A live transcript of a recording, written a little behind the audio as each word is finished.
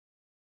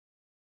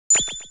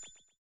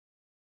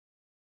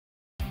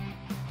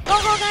ゴ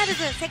ーゴーガール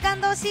ズ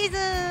2ndシーズン。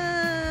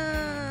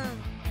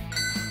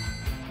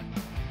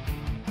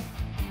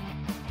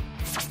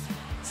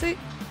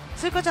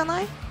スイカじゃ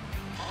ない？打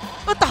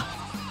った。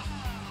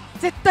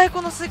絶対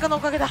このスイカのお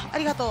かげだ。あ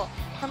りがとう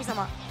神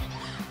様。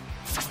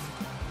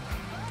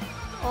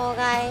妨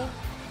害。は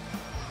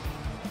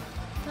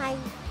い、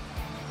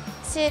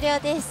終了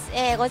です。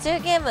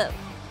50ゲーム。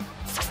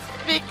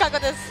ビッグカグ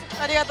です。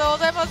ありがとうご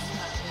ざいます。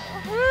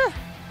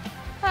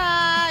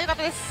あーよかっ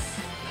たです。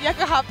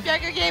約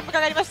800ゲームか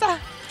かりました。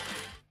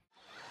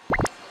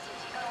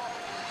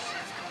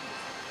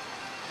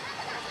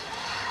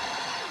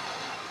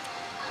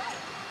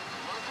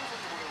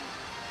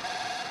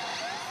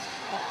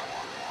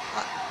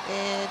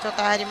状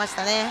態入りまし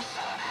たね。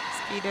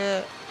スキ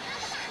ル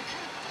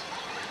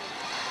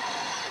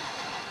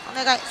お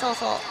願い。そう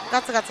そう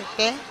ガツガツいっ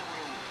て。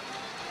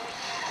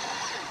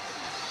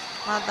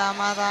まだ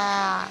ま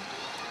だ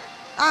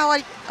終わ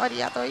り終わ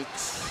り。あと1。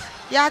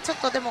いやちょっ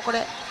とでもこ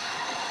れ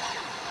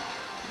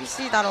厳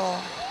しいだろ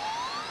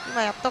う。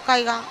今やっと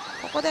海岸。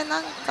ここでな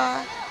ん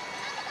か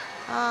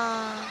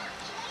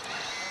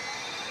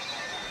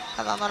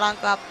ただのラン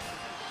クアップ。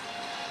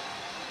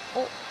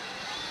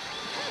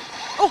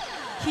お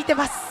引いて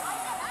ます。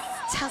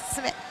チャン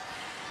ス目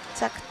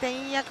弱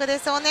点役で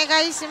す。お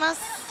願いしま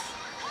す。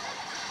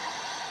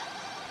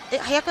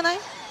早くない？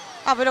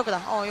ブロックだ。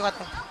よかっ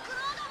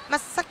た。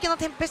さっきの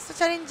テンペスト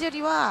チャレンジよ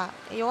りは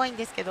弱いん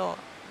ですけど、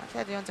とり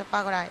あえず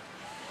 40% ぐらい。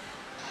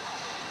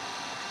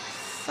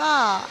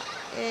さあ、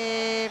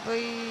V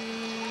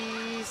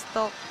ス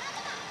トッ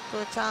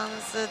クチャン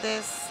ス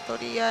です。と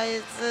りあえ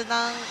ず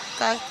なん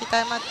か引き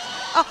たい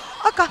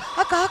赤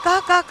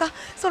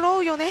揃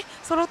うよね。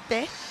揃っ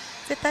て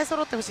絶対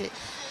揃ってほし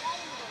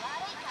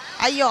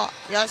い。よ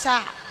っし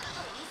ゃ。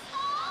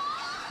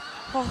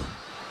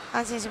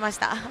安心しまし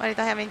た。割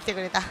と早めに来て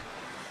くれた。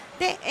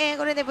で、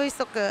これで V ス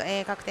トック、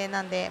確定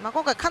なんで、今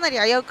回かなり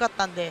危うかっ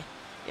たんで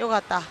よか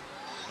った。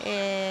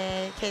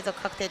継続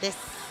確定です。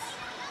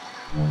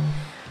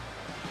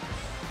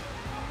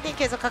で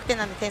継続確定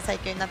なんで天才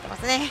級になってま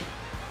すね。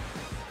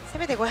せ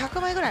めて500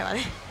枚ぐらいは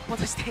ね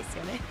戻したいです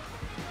よね。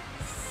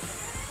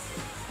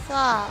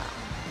さあ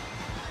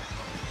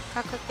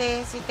確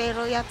定して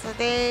るやつ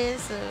で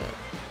す。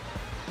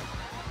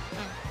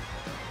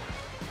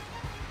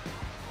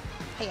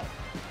早い。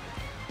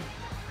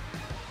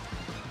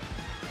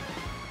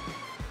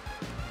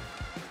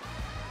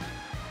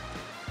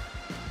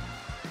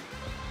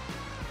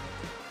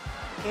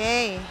オッケ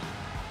ー。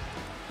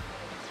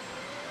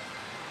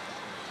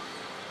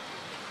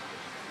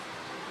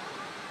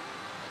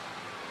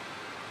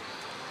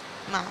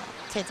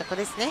継続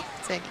ですね。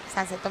普通に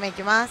3セット目い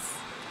きます。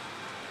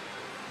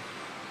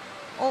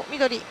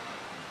緑。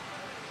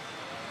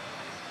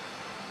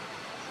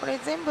これ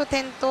全部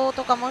点灯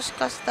とかもし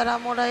かしたら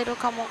もらえる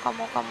かも。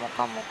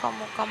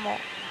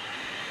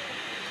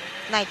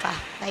ないか。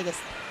ないです。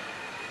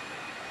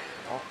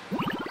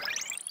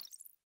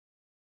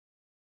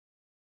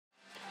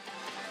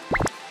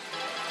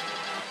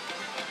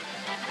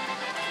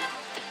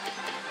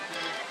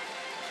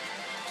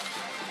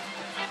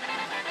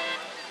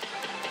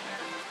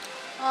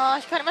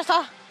光りまし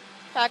た。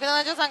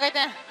173回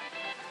転。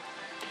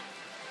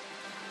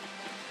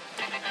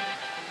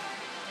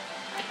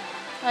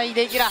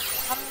レギュラ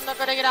ー単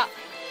独レギュラ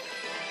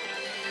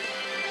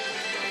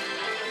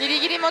ーギリ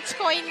ギリ持ち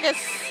コインです。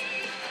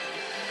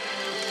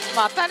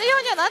当たるよ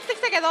うにはなって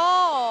きたけど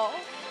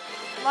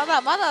ま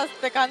だまだっ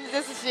て感じ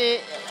ですし、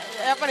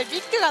やっぱりビ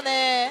ッグが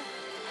ね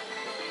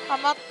は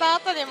まった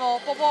後に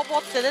もポポポ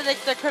って出て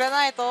きてくれ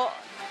ないと、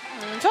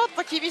ちょっ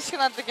と厳しく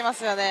なってきま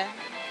すよね。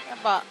やっ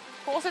ぱ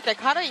高設定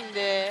軽いん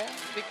で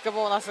ビッグ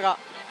ボーナスが、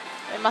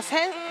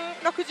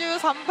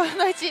1063分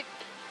の1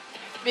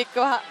ビッグ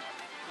は。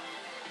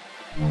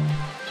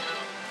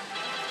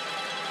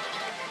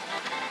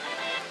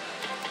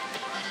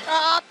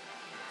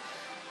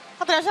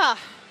当たりました。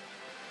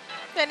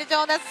天理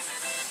町です。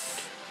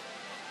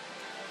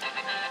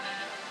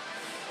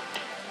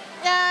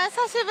いや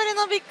久しぶり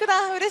のビッグ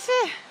だ。嬉しい。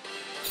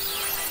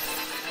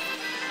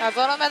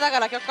ゾロ目だか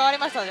ら曲変わり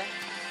ましたね。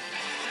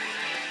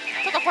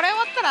ちょっとこれ終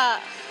わった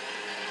ら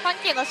ファン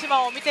キーの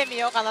島を見てみ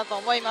ようかなと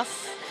思います。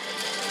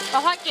フ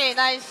ァンキー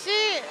ないし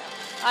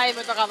アイ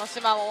ムとかの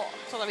島も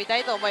ちょっと見た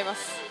いと思いま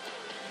す。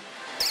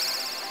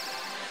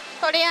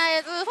とりあ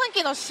えずファン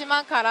キーの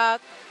島から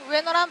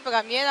上のランプ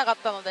が見えなかっ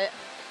たので、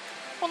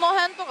この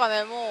辺とか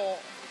ねも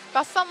う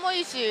合算も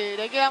いいし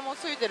レギュラーも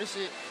ついてるし、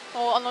いい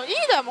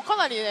台もか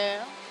なりね、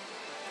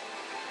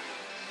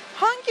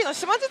ファンキーの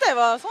島自体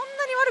はそんな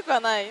に悪くは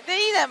ない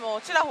で、いい台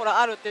もちらほら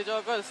あるっていう状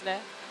況です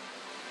ね。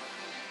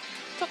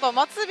ちょっと末尾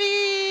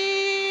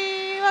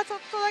はちょっ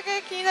とだ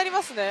け気になり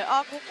ますね。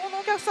ここ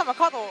のお客様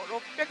角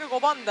605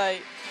番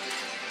台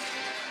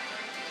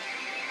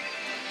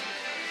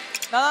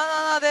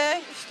77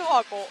で1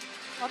箱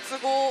末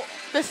号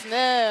です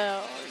ね。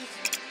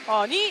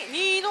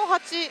2の8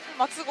末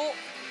号、こ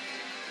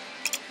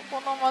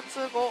この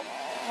末号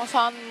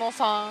3の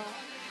3、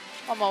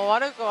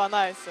悪くは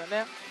ないですよ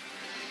ね。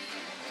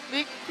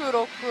ビッグ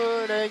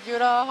6、レギュ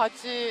ラー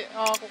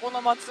8、ここ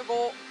の松5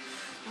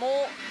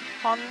も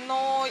反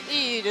応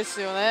いいです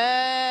よ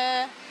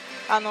ね。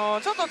ちょ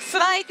っと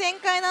辛い展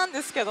開なん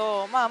ですけ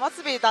ど、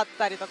松日だっ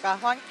たりとか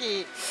ファンキ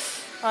ー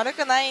悪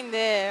くないん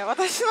で、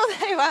私の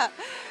代は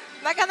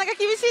なかなか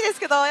厳しいです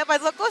けど、やっぱ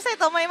り続行したい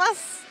と思いま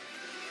す。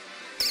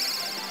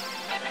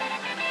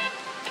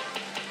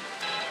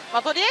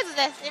とりあえず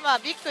ね、今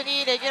ビッグ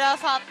2、レギュラ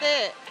ー3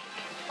で、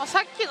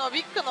さっきの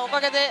ビッグのおか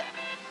げで、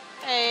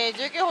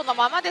19本の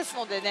ままです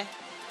のでね、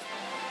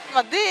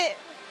で、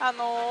パ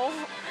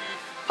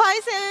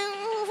イセン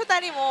2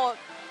人も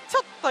ち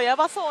ょっとや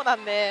ばそうな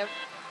んで、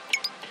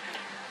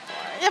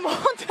いやもう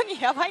本当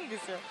にやばいんで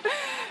すよ。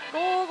ゴ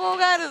ーゴー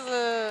ガール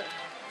ズ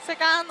セ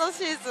カンド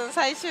シーズン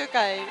最終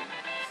回、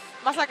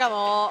まさか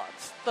の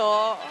ちょっ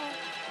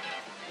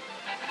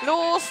と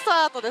ロースタ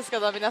ートですけ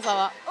ど、皆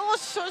様おっ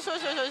しょしょしょ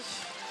しょし、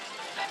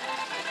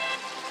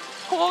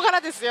ここから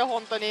ですよ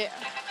本当に。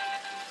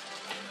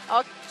オ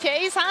ッ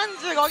ケー、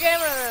35ゲー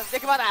ムで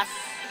配ます。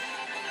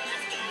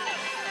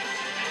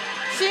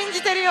信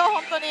じてるよ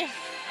本当に。い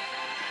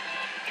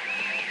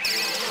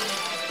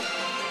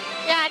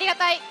やありが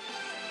たい。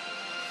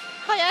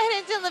早い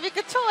レンジのビッ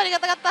グ超ありが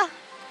たかった。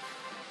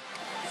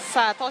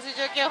さあ投資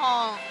19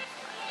本、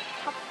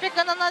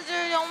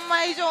874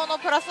枚以上の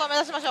プラスを目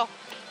指しましょう。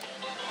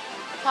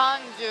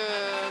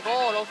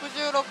35、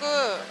66、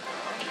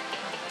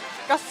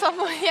合算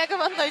も200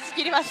分の1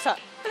切りました。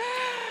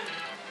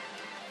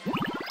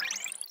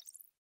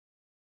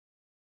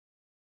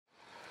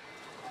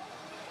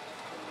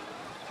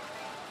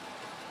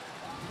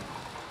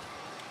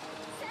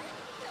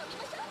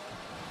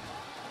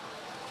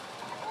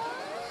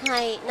は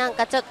い、なん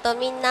かちょっと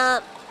みん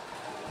な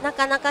な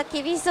かなか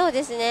厳しそう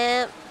です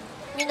ね。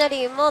みの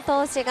りんも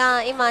投資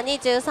が今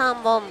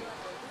23本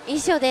一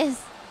緒で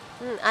す。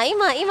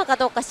今か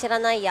どうか知ら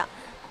ないや。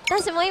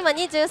私も今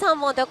23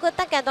本で送っ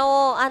たけど、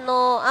も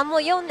う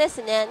4で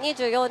すね。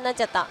24になっ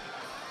ちゃった。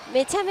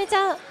めちゃめち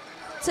ゃ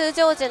通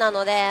常時な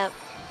ので、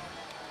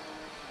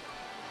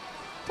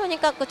とに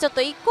かくちょっ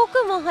と一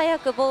刻も早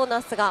くボー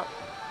ナスが。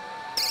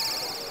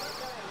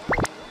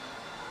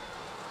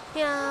い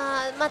や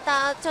ー、ま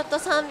たちょっと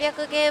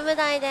300ゲーム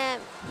台で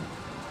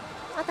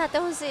当たって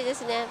ほしいで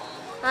すね。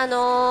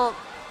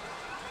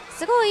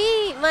すご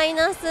いマイ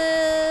ナ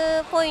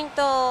スポイン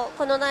ト、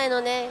この台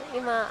のね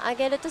今上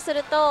げるとす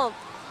ると、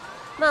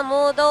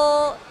モー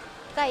ド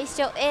が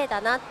一緒 A だ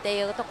なって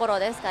いうところ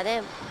ですか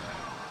ね。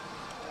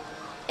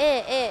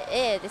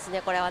 A です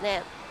ね、これは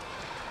ね。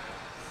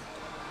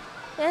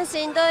いや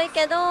しんどい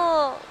け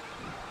ど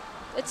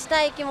打ち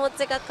たい気持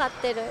ちが勝っ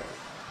てる。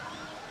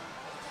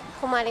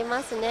困り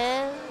ます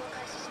ね。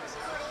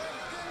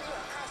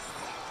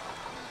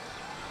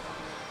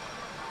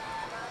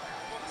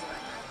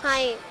は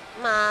い、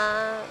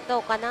ど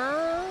うかな。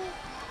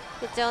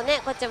一応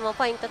ねこっちも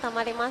ポイントた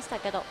まりました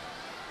けど、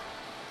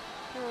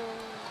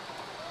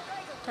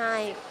は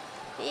い。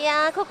い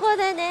やー、ここ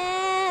で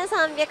ね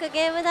300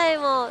ゲーム台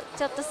も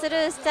ちょっとスル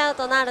ーしちゃう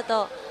となる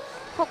と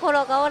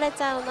心が折れ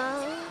ちゃうな。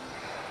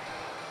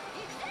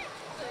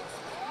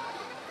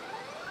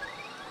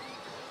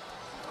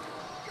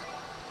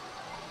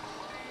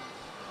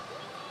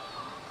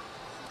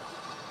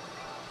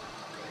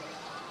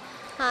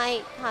は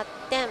い、8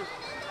点。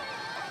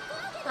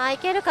い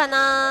けるか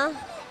な。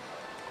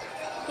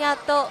やっ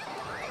と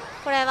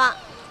これは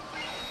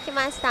来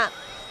ました。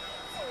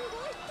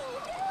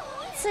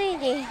つい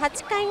に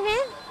8回目。い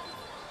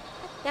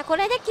やこ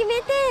れで決め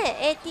て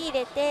AT 入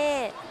れ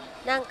て、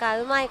なんか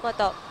うまいこ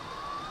と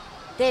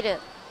出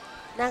る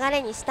流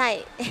れにした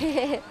い。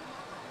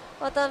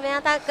乙女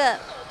アタック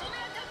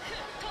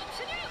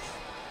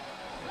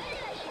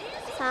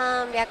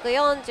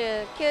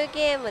349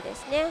ゲームで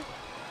すね。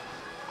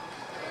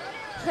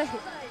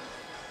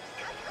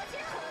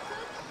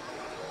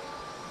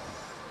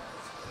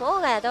も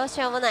うがやどうし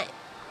ようもない。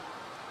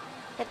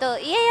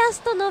家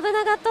康と信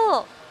長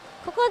と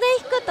ここで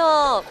引く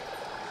と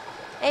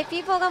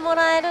AP4 がも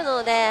らえる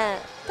ので、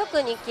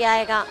特に気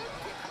合が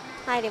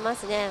入りま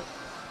すね。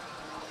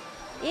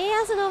家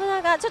康信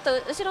長、ちょっと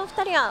後ろ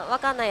2人は分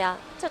かんないや、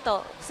ちょっ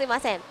とすいま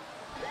せん。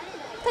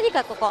とに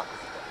かくここ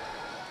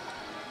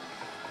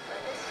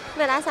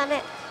村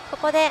雨、こ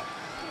こで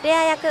レ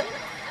ア役。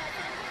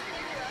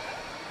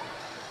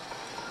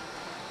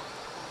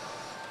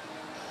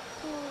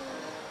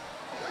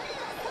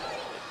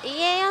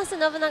家康信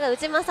長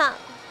内政、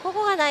こ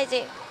こが大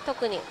事。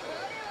特に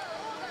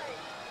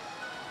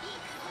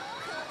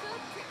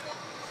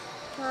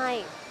は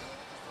い。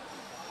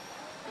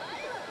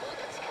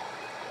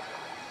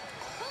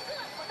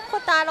小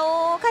太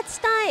郎勝ち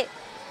たい。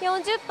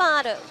40%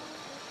ある。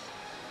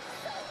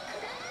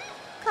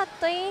カッ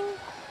トイン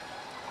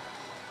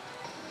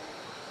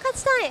勝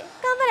ちたい。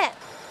頑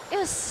張れ。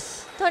よ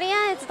し、とり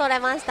あえず取れ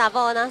ました。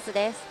ボーナス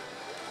です。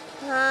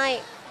は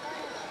い、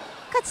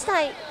勝ち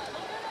たい。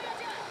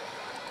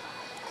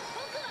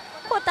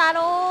小太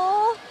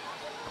郎、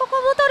こ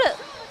こも取る。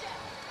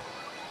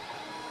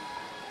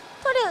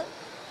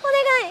お願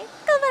い、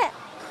頑張れ。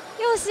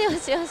よしよ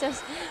しよしよし、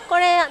こ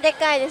れで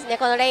かいですね。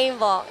このレイン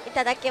ボーい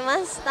ただきま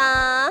し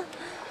た。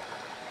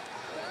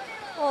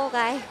郊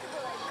外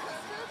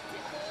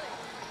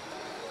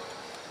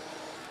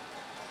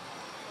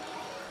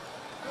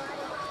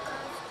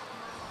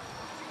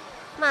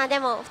まあで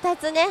も2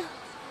つね、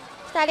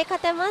2人勝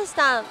てまし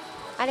た。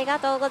ありが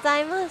とうござ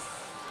います。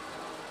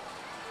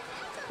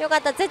よか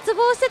った。絶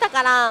望してた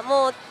から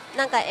もう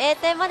なんか A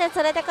点まで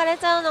連れてかれ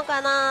ちゃうの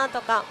かな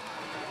とか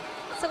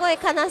すごい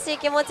悲しい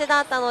気持ち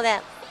だったの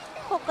で、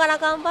ここから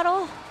頑張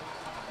ろう。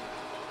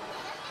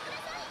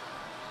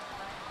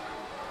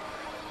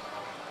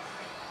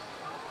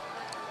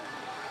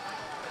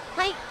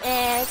はい、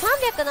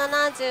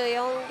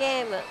374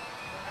ゲーム、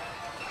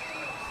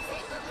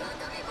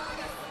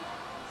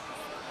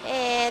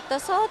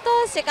総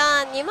投資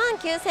が2万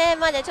9000円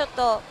までちょっ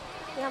と、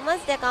いやマ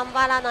ジで頑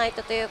張らない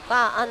とという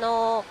か、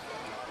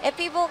エ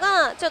ピボ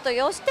がちょっと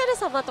ヨシテル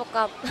様と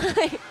か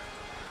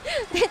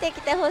出て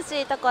きてほ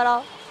しいとこ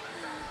ろ、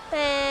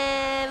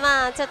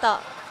まあちょっと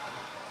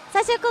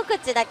最終告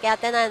知だけやっ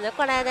てないので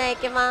これでい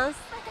きます。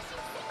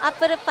アッ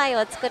プルパイ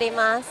を作り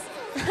ます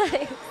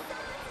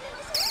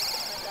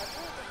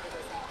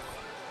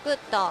グッ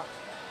ド。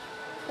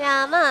い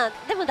やまあ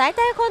でも大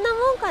体こんな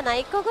もんかな。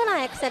1個ぐら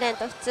いエクセレン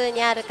ト普通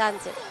にある感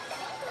じ。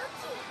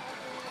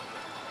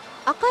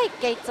赤いっ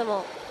けいつ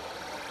も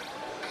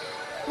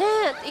ね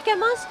え、いけ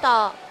ました。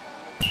は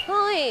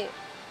い、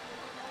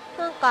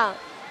なんか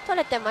取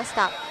れてまし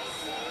た。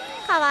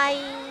かわい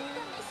い。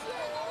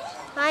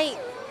はい、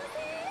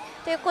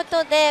というこ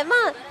とで、ま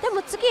あで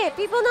も次エ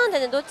ピボなんで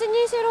ね、どっち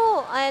にし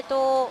ろラ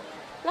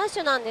ッシ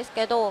ュなんです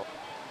けど、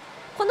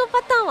この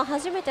パターンは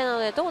初めてなの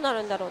でどうな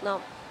るんだろうな。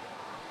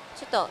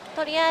ちょっと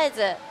とりあえ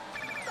ず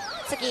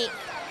次、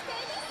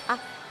あ、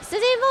出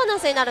陣ボーナ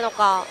スになるの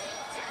か。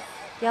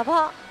や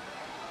ば、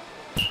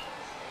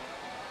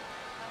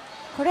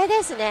これ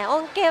ですね。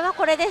恩恵は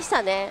これでし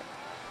たね。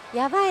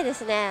やばいで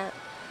すね。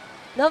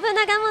信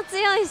長も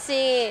強い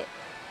し、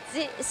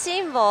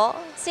辛抱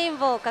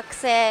覚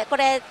醒、こ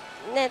れ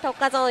ね、特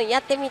化ゾーンや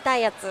ってみた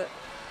いやつ、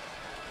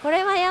こ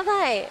れはや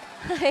ばい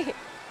はい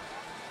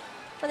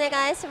お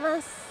願いし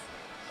ます。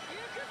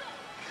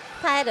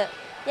耐える、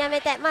やめ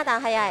て、ま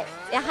だ早い。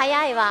いや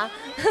早いわ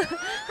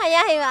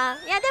早いわ。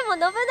いやでも信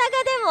長で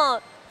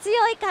も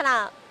強いか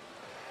ら、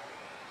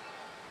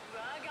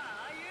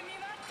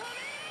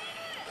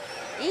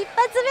一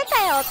発目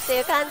かよって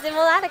いう感じ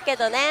もあるけ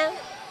どね。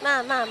ま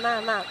あまあま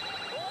あまあ、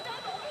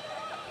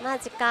マ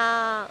ジ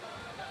か。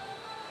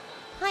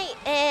はい、信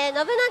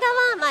長は、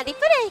まあ、リプ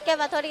レイ引け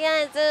ばとりあ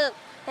えず、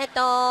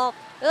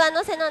上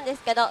乗せなんで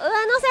すけど、上乗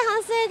せ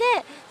発生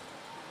で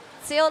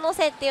強乗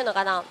せっていうの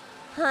かな。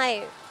は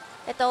い、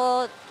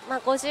まあ、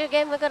50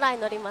ゲームぐらい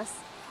乗ります。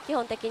基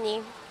本的に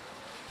平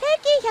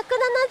均170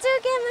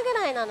ゲームぐ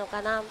らいなの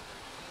かな。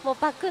もう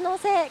バック乗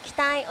せ期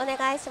待お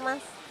願いしま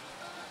す。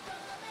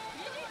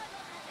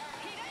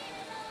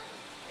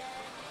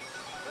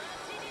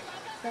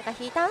なんか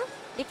引いた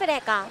リプレ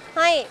イか。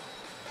はい、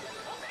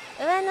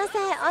上乗せ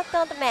お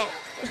っとめ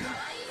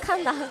噛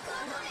んだ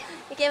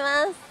いけ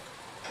ます。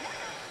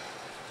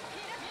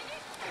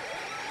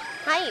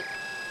はい、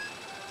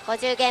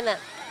50ゲーム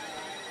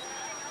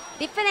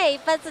リプレイ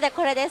一発で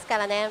これですか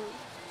らね。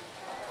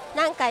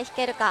何回引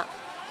けるか。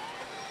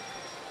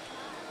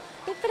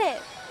リプレ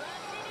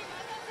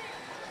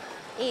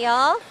イいいよ。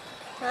は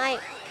い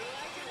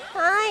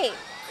はい、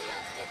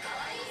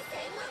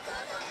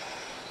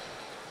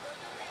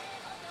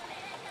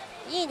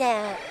いい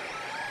ね。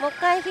もう一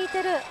回引い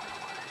てる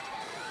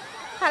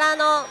から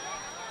の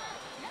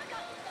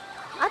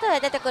後で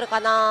出てくるか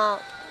な。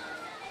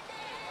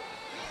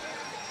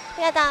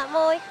やだ、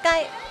もう一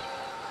回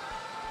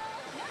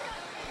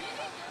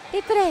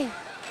リプレイ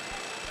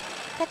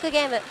100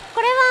ゲーム。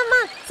これは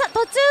まあ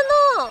途中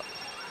の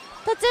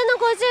50、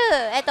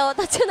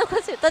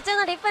途中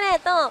のリプレイ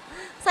と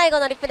最後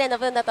のリプレイの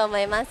分だと思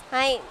います。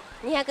はい、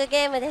200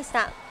ゲームでし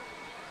た。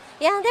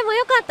いやでも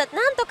よかった、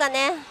なんとか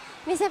ね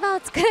見せ場を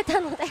作れた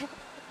ので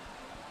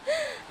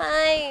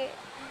はい、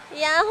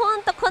いやほ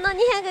んとこの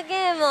200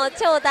ゲームを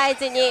超大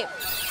事に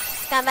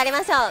頑張り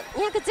ましょう。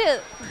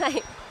210、は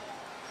い、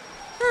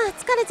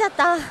疲れちゃっ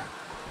た、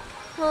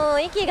も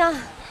う息が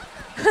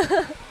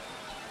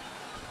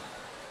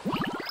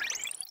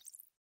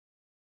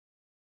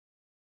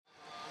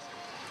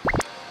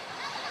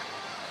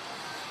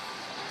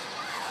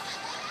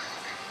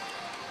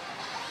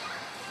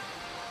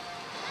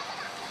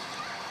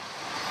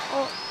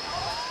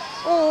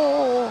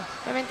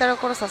メンタル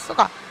コロサスと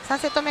か3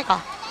セット目か。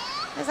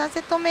で3セ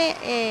ット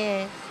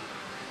目、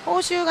報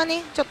酬が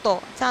ねちょっ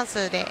とチャン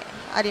スで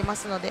ありま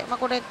すので、まあ、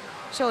これ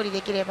勝利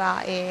できれ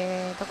ば、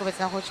特別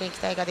な報酬に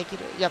期待ができ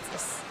るやつで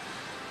す。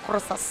コロ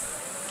サ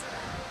ス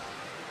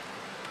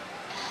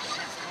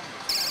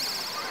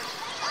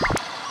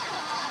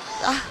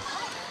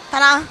足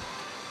らん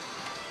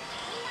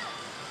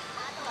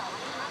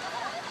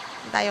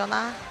だよ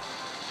な。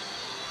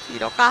黄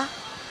色か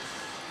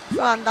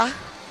不安だ。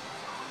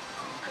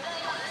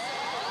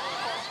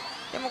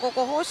でもこ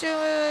こ報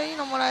酬いい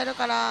のもらえる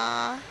か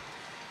ら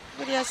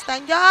クリアした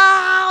いんだ。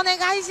お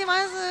願いしま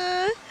す。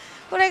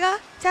これが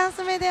チャン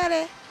ス目であ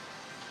れ。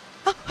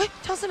あ、はい、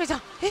チャンス目じゃ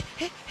ん。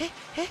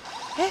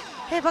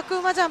爆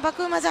馬じゃん、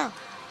爆馬じゃん。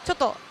ちょっ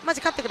とマ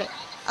ジ勝ってくれ。い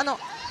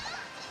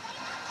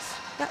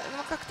や、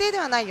確定で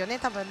はないよね、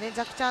多分ね。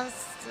弱チャン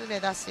ス目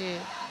だし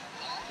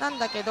なん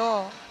だけ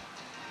ど、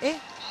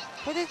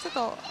これでちょっ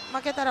と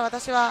負けたら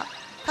私は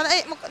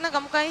なんか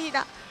もう一回引い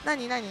た。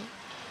何もう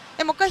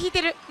一回引い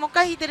てる、もう一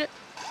回引いてる。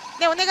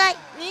で、お願い。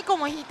2個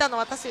も引いたの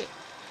私。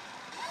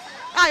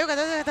あ、よかっ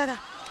たよかった。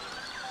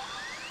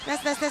ナイ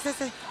ス。よ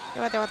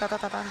かったよかった。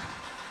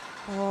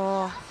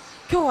おー、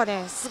今日は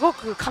ねすご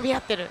く噛み合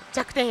ってる、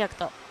弱点役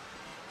と。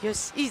よ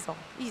し、いいぞ。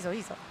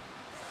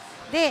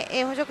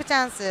で、捕食チ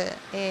ャンス、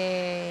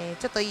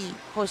ちょっといい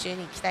報酬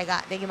に期待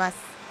ができます。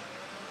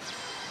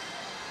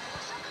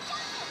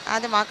あ、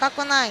でも赤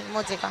くない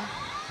文字が。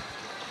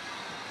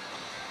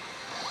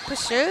プッ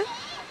シュ、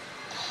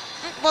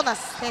ボーナ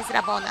ス、デンス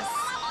ラボーナス。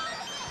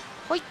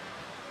ほい。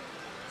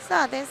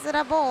さあ、デンス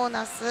ラボー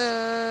ナス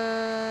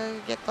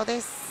ゲットで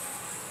す。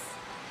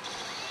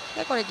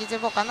で、これ疑似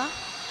ボかな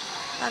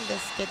なんで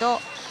すけ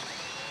ど、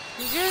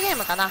20ゲー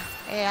ムかな、あ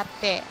っ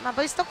て、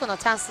V ストックの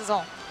チャンスゾ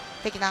ーン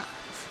的な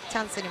チ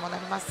ャンスにもな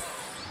ります。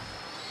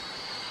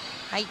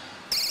はい。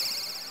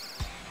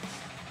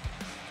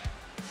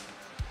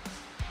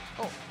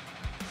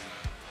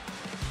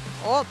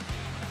お、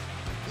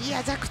い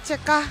や、弱チ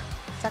ェか。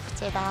弱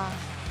チェだ。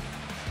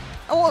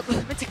お、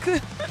めちゃ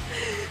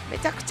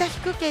くちゃ引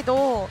くけ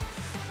ど、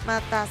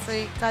またス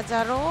イカじ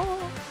ゃろ。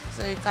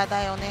スイカ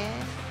だよね。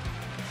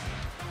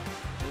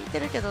引いて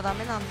るけどダ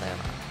メなんだよ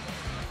な。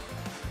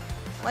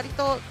割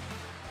と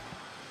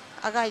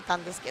あがいた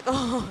んですけど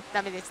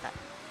ダメでした。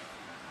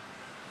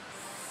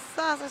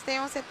さあ、そして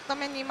4セット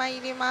目に参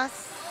りま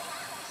す。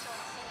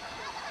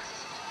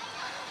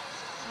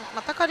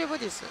またカリブ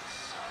ディス。め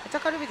っちゃ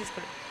カリブディスこ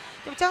れ。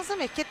でもチャンス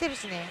目引けてる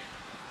しね。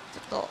ち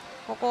ょっと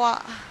ここ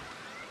は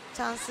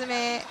チャンス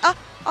目、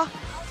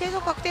継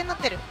続確定になっ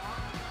てる。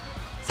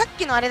さっ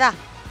きのあれだ。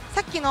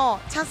さっきの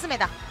チャンス目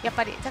だ。やっ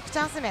ぱり弱チ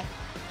ャンス目。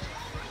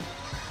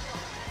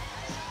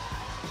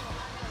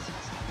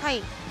は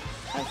い。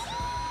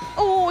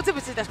おお、全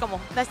部ついた。しか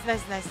もナイス。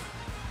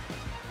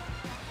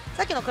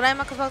さっきのクライ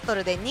マックスバト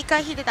ルで2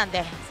回引いてたん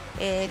で、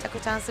弱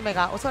チャンス目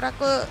がおそら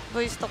く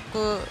V ストッ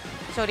ク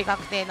勝利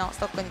確定のス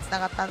トックにつな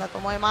がったんだと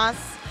思いま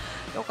す。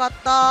よかっ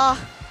た。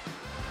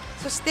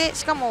そして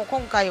しかも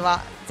今回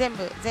は全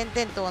部全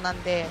点灯な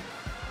んで、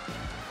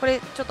これ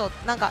ちょっと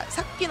なんか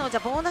さっきのじゃ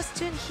ボーナス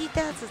中に引い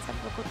たやつ全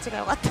部こっちが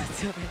良かったんで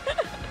すよね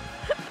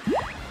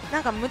な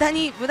んか無駄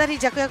に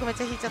弱役めっ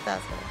ちゃ引いちゃったん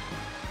ですけど。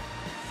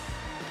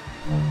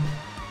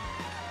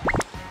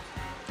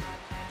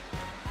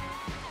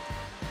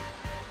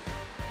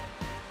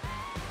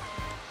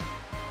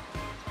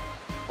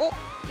お、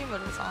リム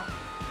ルさん、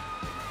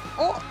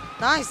お、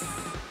ナイス、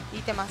引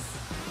いてます。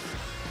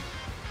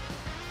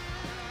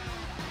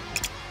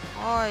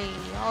おい、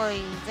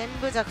全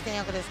部弱点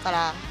役ですか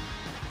ら。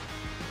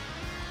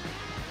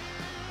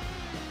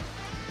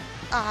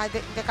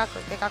で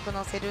かく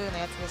乗せるの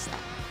やつでした。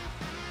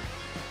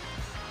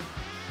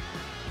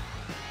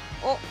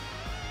お、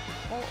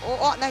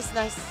ナイス。チ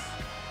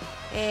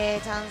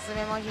ャンス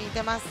目も引い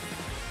てます。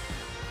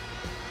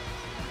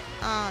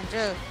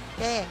10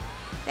で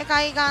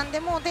海岸で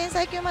もう天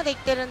才級まで行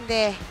ってるん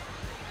で、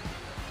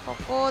こ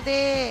こ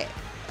で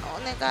お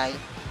願い。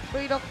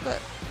 V ロック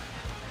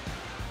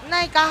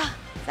ないか、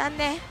残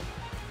念。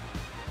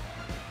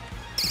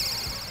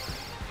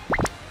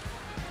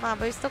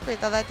V ストックい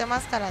ただいて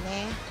ますから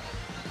ね。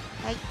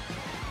はい、よ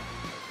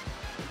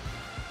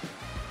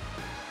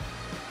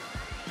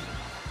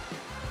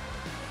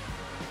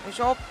い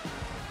しょ。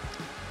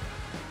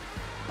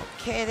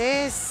 OK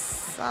で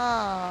す。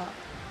さ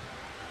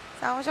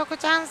あ捕食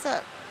チャンス。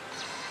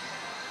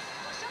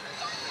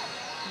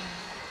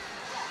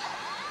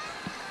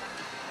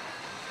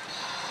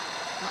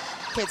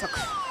継続。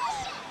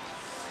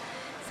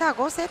さあ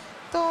5セッ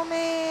ト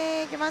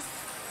目いきま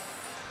す。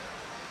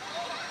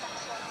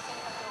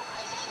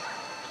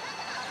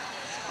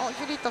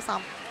ヒュリットさ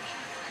ん、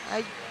は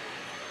い、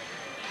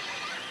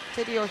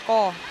チェリーを引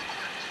こう。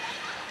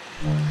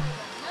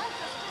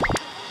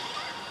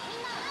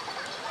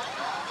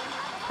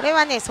これ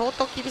はね相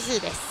当厳し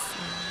いです。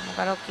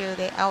ガロ級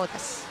で青だ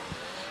し、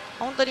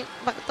本当に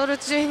バトル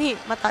中に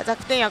また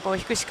弱点役を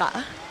引くしか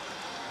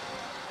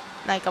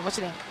ないかも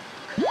しれん。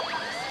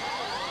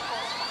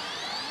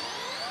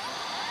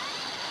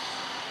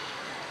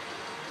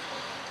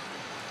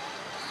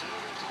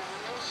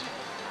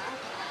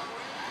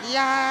い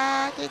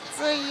やーき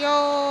ついよ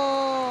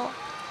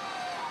ー。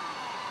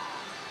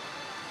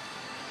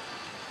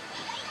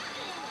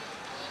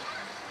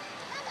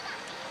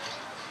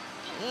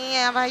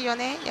やばいよ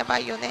ね。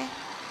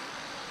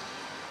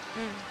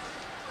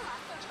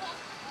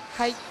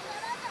はい、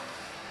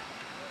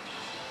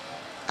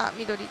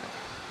緑の、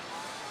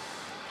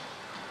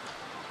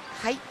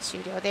はい、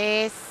終了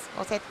です。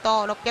5セッ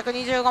ト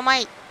625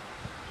枚。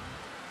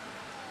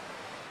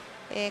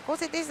構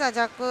成テストは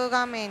弱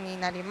画面に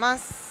なりま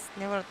す。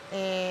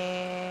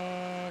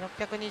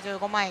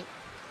625枚。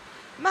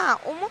まあ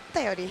思っ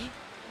たより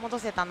戻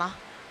せたな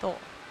と。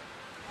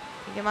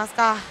入れます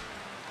か。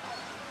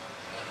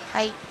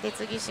はい。で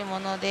次下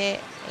ので、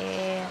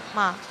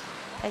まあ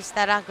大し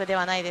たランクで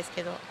はないです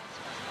けど、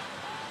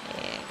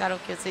が6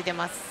級ついて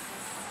ます。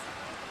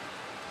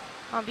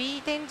まあ、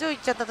B 天井行っ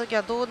ちゃった時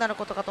はどうなる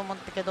ことかと思っ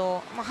たけ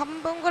ど、まあ、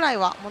半分ぐらい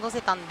は戻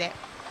せたんで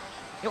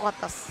よかっ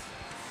たっす。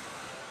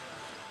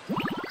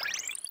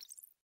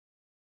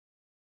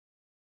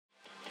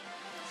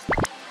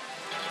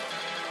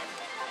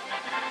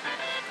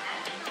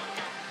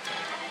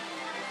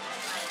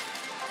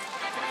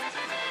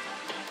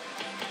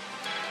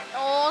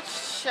おー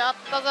しやっ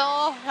た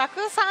ぞ。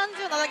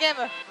137ゲー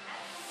ム。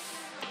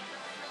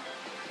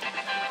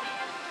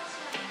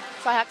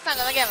さあ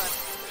137ゲーム。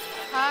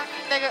ハン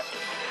デグ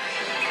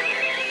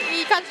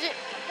いい感じ。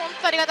本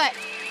当ありがたい。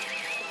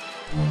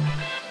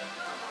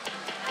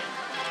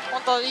本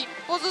当一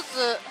歩ず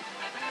つ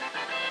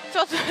ち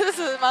ょっとず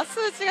つ、まあ、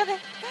数値がね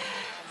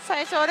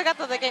最初悪かっ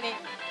ただけに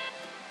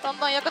どん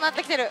どん良くなっ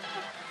てきてる。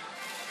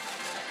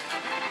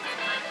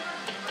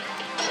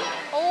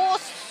おお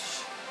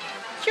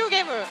9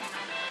ゲーム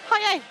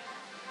早い。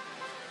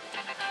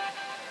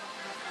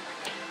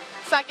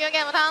さあ9ゲ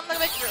ーム単独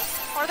ベック、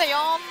これで4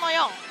の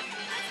4。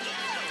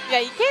いや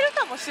いける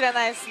かもしれ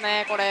ないです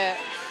ね。これ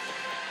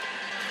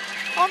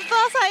本当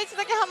は最1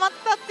だけハマっ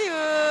たっていう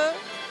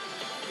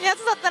や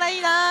つだったらい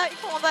いな。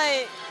1本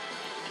台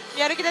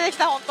やる気出てき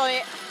た本当に。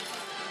よ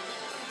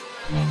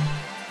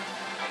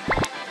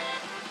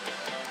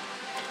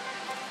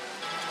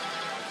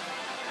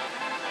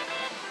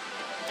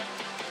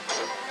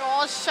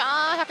っし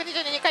ゃー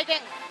122、2回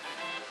転。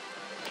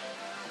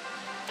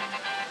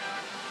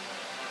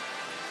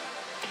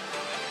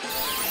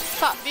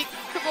さあビッ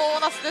グボ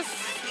ーナスで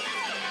す。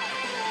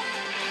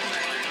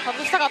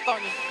外したかったの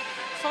に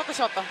揃ってし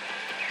まった。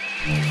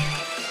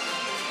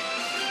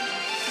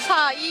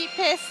さあいい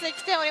ペースで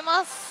来ており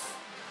ます。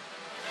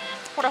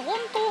これ本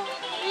当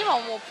今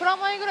もうプラ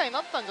マイぐらいに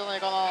なったんじゃない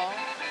かな。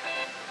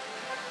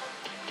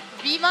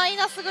 B マイ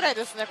ナスぐらい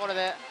ですねこれ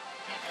で。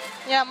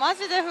いやマ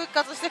ジで復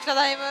活してきた。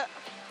だいぶ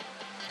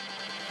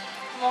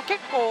もう結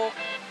構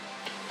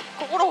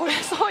心折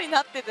れそうに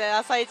なってて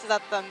朝一だ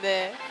ったん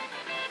で、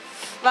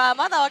まあ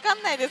まだ分か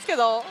んないですけ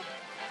ど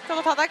ちょ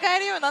っと戦え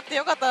るようになって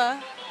よかった。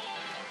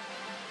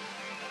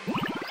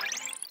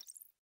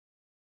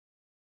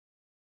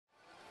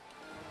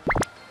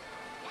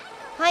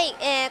はい、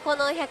こ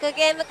の100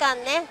ゲーム間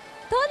ね、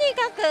とに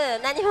かく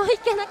何もい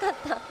けなかっ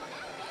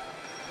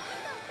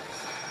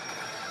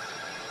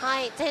た。は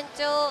い、全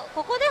長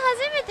ここで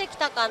初めて来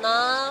たか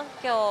な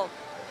今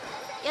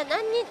日。いや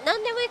何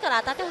でもいいから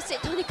当たってほしい。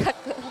とにか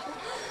く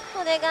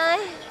お願い。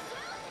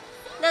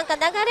なんか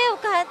流れを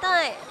変え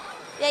たい。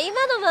いや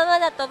今のまま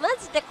だとマ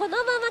ジでこ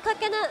のまま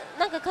駆け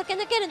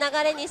抜ける流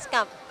れにし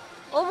か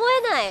思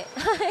えない。は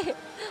い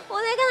お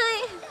願い。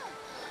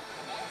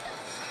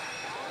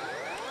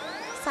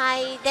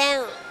祭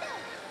電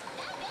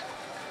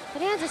と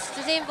りあえず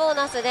出陣ボー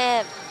ナス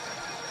で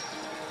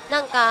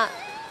なんか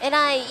え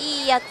らい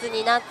いいやつ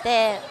になっ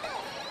て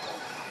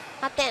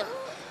8点。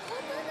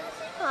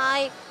は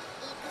い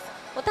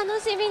お楽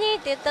しみにっ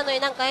て言ったの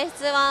になんか演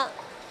出は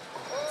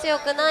強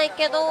くない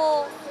け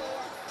ど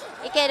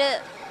いける。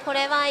こ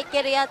れはい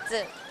けるや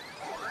つ。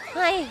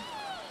はいや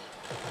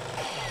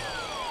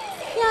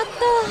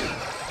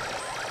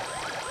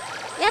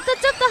っと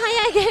ちょっと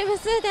早いゲーム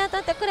数で当た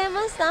ってくれ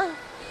ました。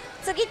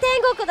次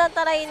天国だっ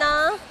たらいい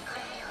な。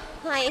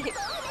はい出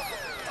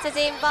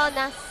陣ボー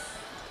ナス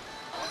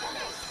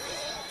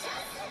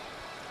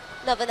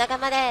信長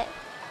まで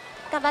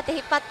頑張って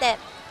引っ張って、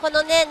こ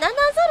のね7揃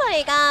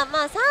いが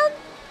まあ大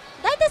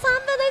体3分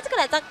の1く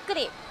らいざっく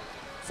り、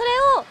それ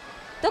を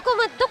どこ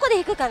で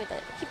引くかみたい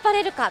な、引っ張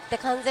れるかって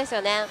感じです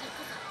よね。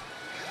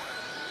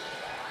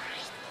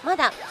ま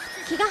だ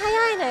気が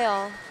早いの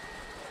よ。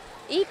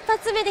一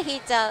発目で引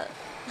いちゃう。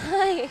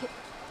はい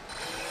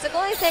す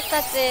ごいせっ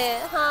かち。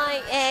は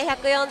い、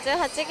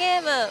148ゲ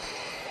ーム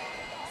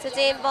出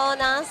陣ボー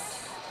ナ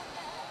ス。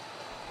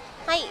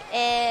はい、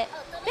ベ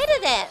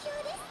ルで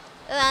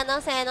上乗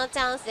せのチ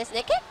ャンスです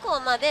ね。結構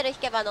まあベル引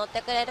けば乗っ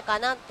てくれるか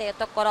なっていう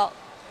ところ。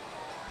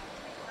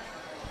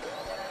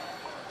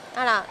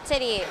あらチェ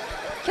リー、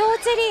今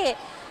日チェリー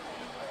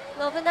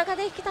信長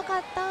で引きたか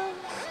った。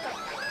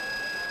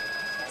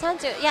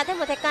30、いやで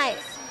もでかい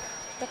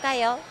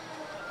よ。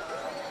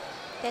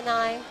出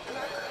ない。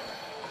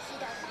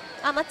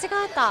あ間違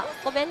えた、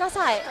ごめんな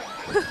さい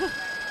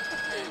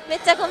め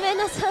っちゃごめん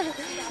なさいはい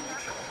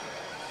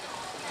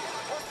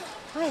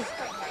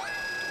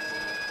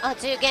あ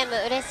10ゲーム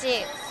嬉しい。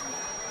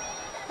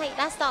はい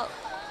ラスト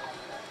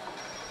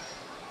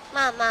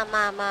まあ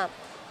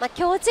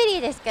今日チェリ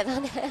ーですけど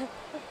ね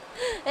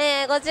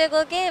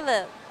55ゲー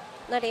ム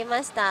乗り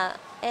ました。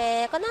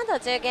この後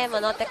10ゲー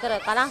ム乗ってくる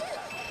から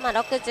まあ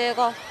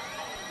65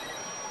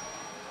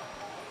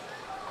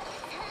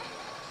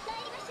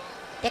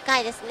でか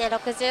いですね。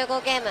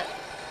65ゲーム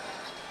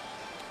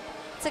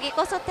次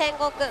こそ天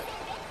国。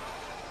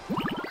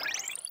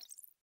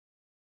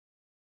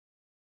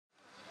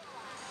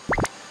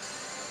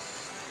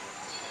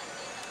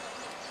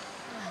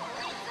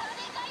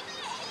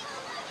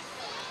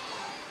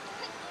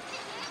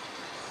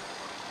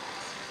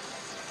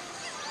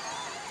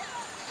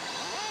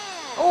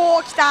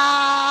きた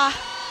ー、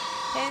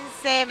転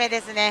生目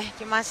ですね、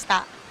来まし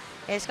た。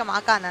しかも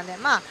赤なんで、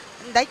まあ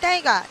大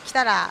体が来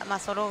たらまあ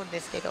揃うんで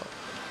すけど、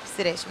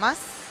失礼しま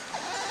す。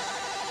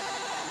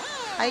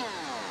はい、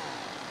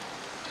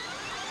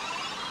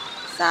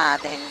さあ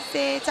転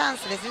生チャン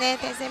スですね。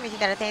転生目引い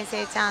たら転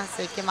生チャン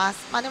スいきま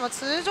す。まあでも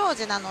通常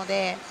時なの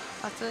で、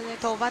まあ、普通に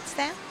討伐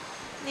戦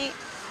に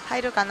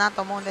入るかな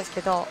と思うんです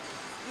けど、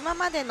今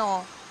まで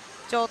の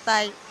状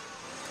態、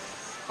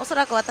おそ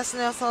らく私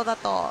の予想だ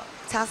と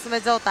チャンス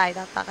目状態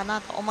だったかな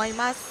と思い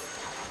ます。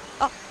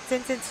あ、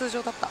全然通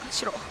常だった、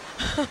白こ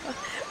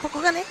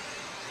こがね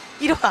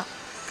色が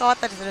変わっ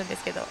たりするんで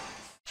すけど、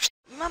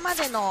今ま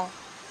での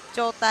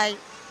状態、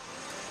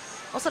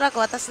おそらく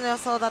私の予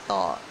想だ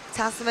と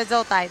チャンス目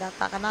状態だっ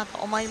たかなと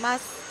思いま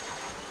す。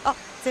あ、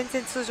全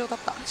然通常だっ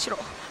た、白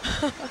こ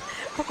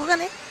こが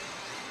ね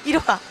色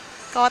が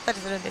変わったり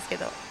するんですけ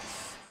ど、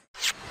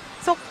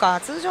そっか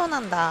通常な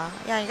んだ。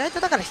いや意外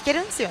とだから引け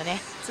るんですよね、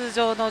通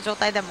常の状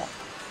態でも。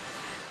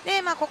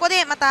でまあここ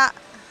でまた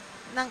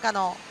なんか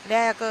のレ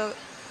ア役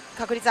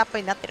確率アップ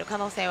になっている可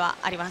能性は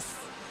あります。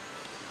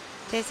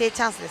転生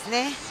チャンスです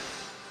ね。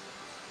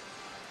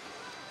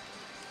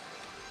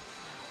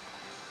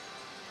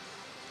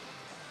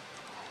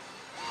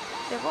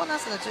でボーナ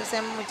スの抽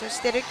選も一応し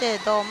てるけ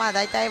ど、まあ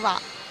大体は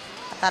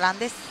当たらん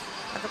です。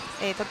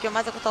特許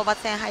魔族討伐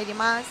戦入り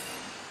ます。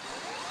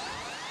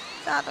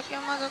さあ特許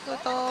魔族討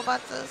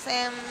伐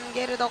戦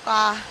ゲルド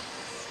か。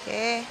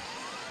1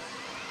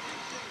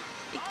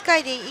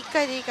回でいい、1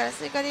回でいいから、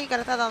追加でいいか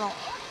ら、ただの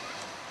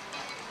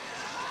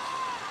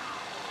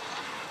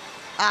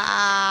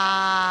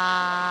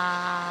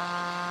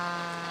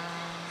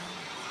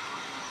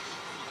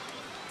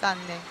残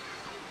念。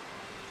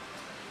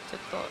ちょっ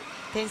と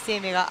転生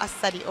目があっ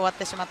さり終わっ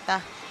てしまっ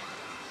た。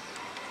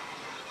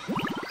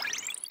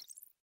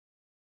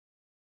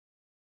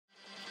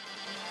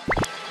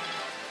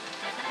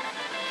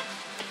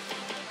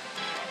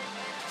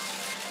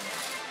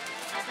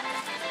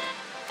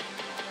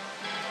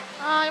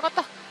よかっ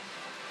た。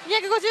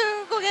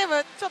255ゲー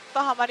ムちょっと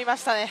ハマりま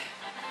したね、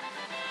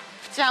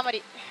プチハマ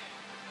り。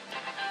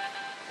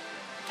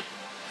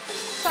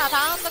さあ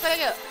単独レ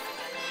ギュ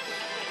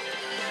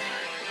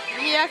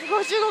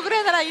255ぐ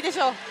らいならいいで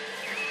しょう。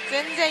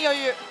全然余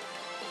裕。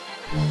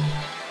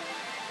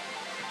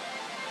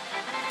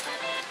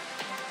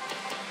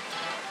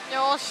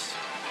よし、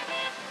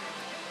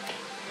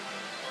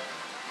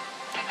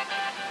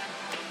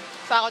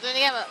さあ52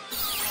ゲーム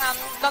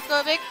単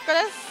独ビッグ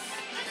です。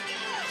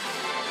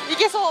い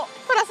けそう、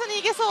プラスに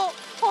いけそう、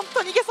本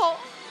当にいけそう。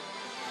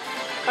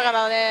だか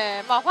ら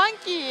ね、まあファン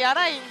キー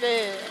荒いん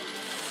で、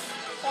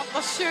本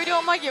当終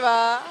了間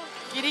際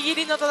ギリギ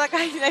リの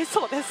戦いになり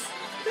そうです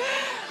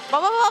バ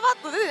バババ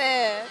ッと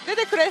出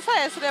てくれ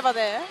さえすれば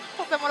ね、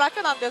とても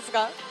楽なんです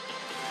が、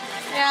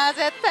いやー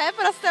絶対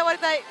プラスで終わり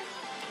たい。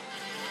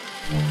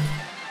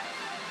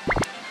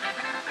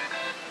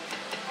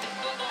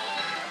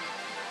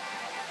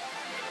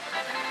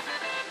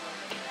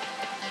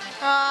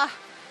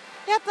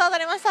やっと当た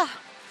りました。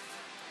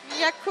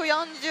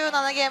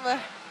247ゲーム。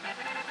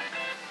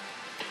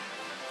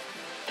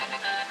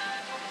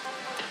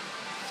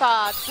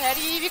さあキャ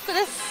リービッグ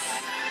です。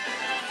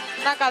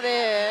中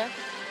で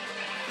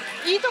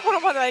いいとこ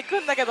ろまでは行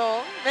くんだけ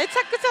ど、めち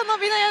ゃくちゃ伸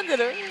び悩んで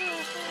る。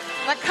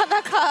なか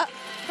なか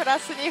プラ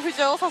スに浮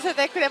上させ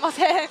てくれま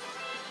せん。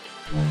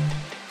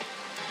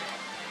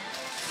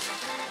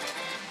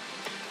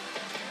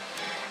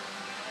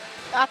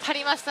当た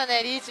りました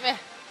ね、リーチ目。123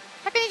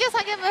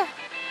ゲーム。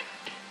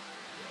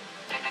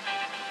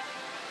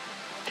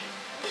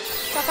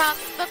さあ単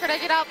独レ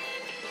ギュラー。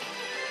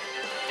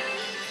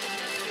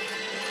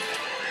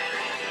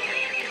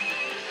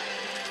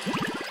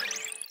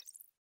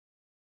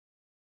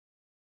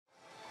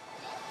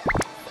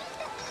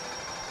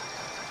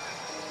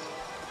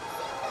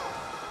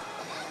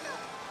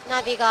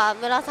ナビが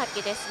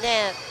紫です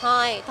ね。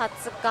はい、タ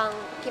ツカン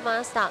来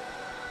ました。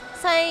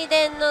祭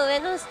殿の上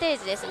のステー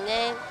ジです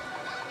ね。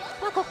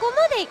まあここ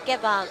までいけ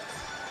ば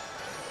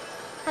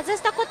外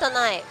したこと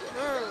ない、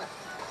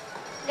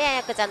レア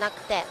役じゃな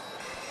くて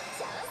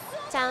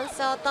チャン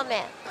ス乙女。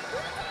は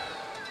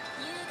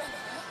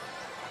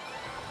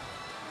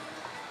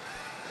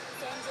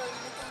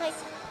い、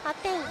8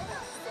点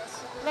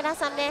村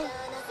雨、やっ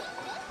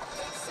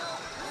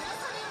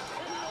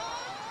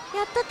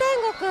と天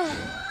国。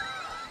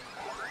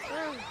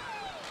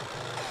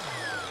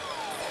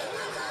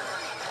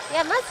い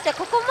やマジで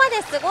ここま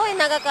ですごい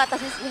長かった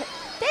ですね。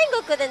天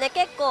国でね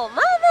結構まあ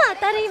まあ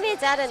当たるイメー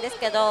ジあるんです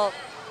けど、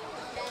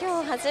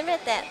今日初め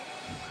て。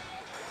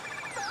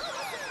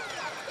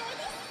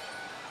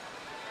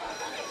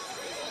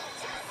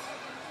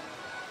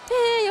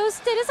よ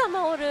してる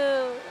様おる。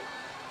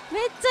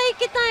めっちゃ行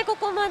きたい、こ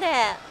こまで。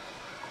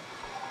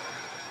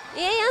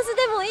家康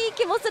でもいい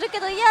気もするけ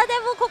ど、いやで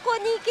もここ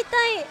に行き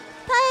たい。耐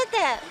えて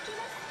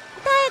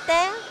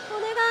お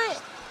願い。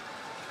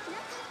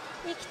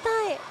行きた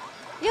い。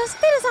よし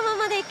てる様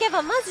まで行け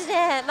ばマジ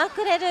でま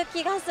くれる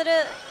気がする。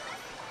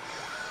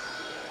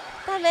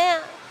ダメだよ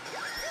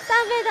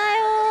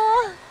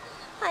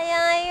早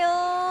いよー。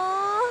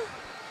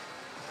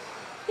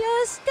よ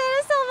し、テル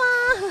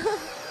様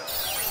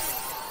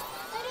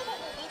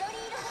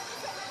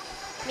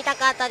見た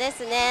かったで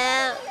す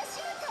ね。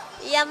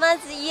いや、ま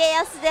ず家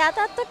康で当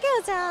たっとけ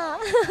よ。じゃあ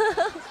行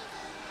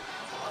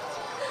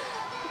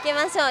き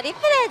ましょう。リ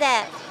プレイで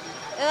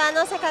上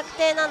乗せ確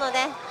定なので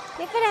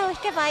リプレイを引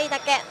けばいいだ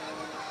け。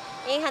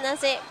いい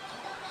話。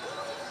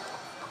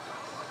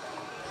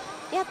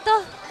やっと、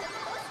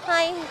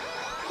はい、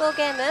5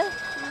ゲーム、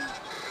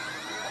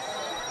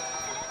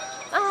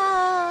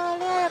あー、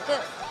レア役、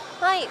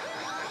はい、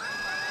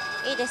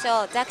いいでし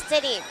ょう。ジャックチ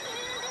ェリ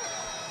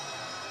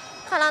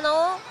ーから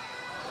の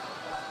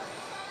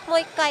もう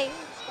1回ジ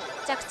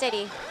ャックチェリ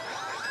ー、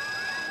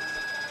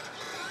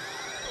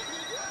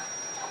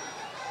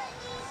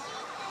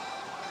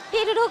ビ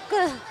ールロック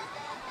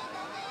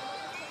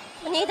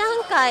2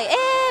段階。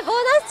ボー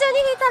ナス中に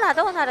引いたら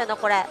どうなるの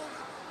これ。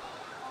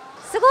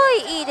すご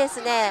いいいです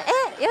ね。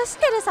ヨシ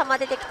テル様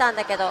出てきたん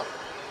だけど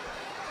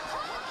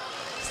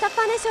下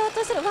パネしよう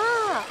とする。わ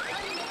あ、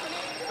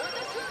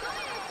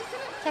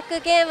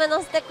100ゲーム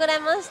乗せてくれ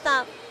ました。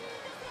ヨ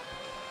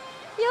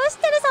シ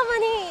テル様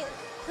に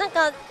なん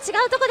か違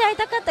うとこで会い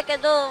たかったけ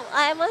ど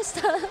会えまし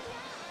た今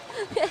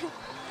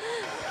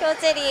日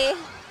チェリー、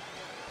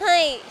は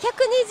い、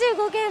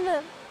125ゲー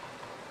ム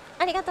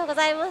ありがとうご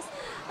ざいます。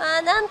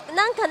なん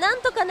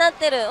とかなっ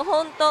てる。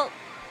ほんと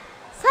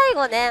最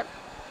後ね、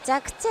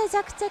弱チェ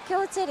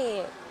強チェリ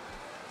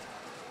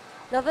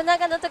ー、信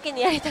長の時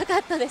にやりたか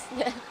ったです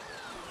ね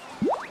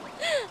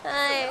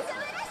は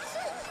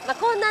い、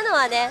こんなの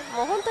はね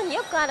もう本当に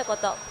よくあるこ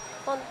と。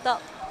本当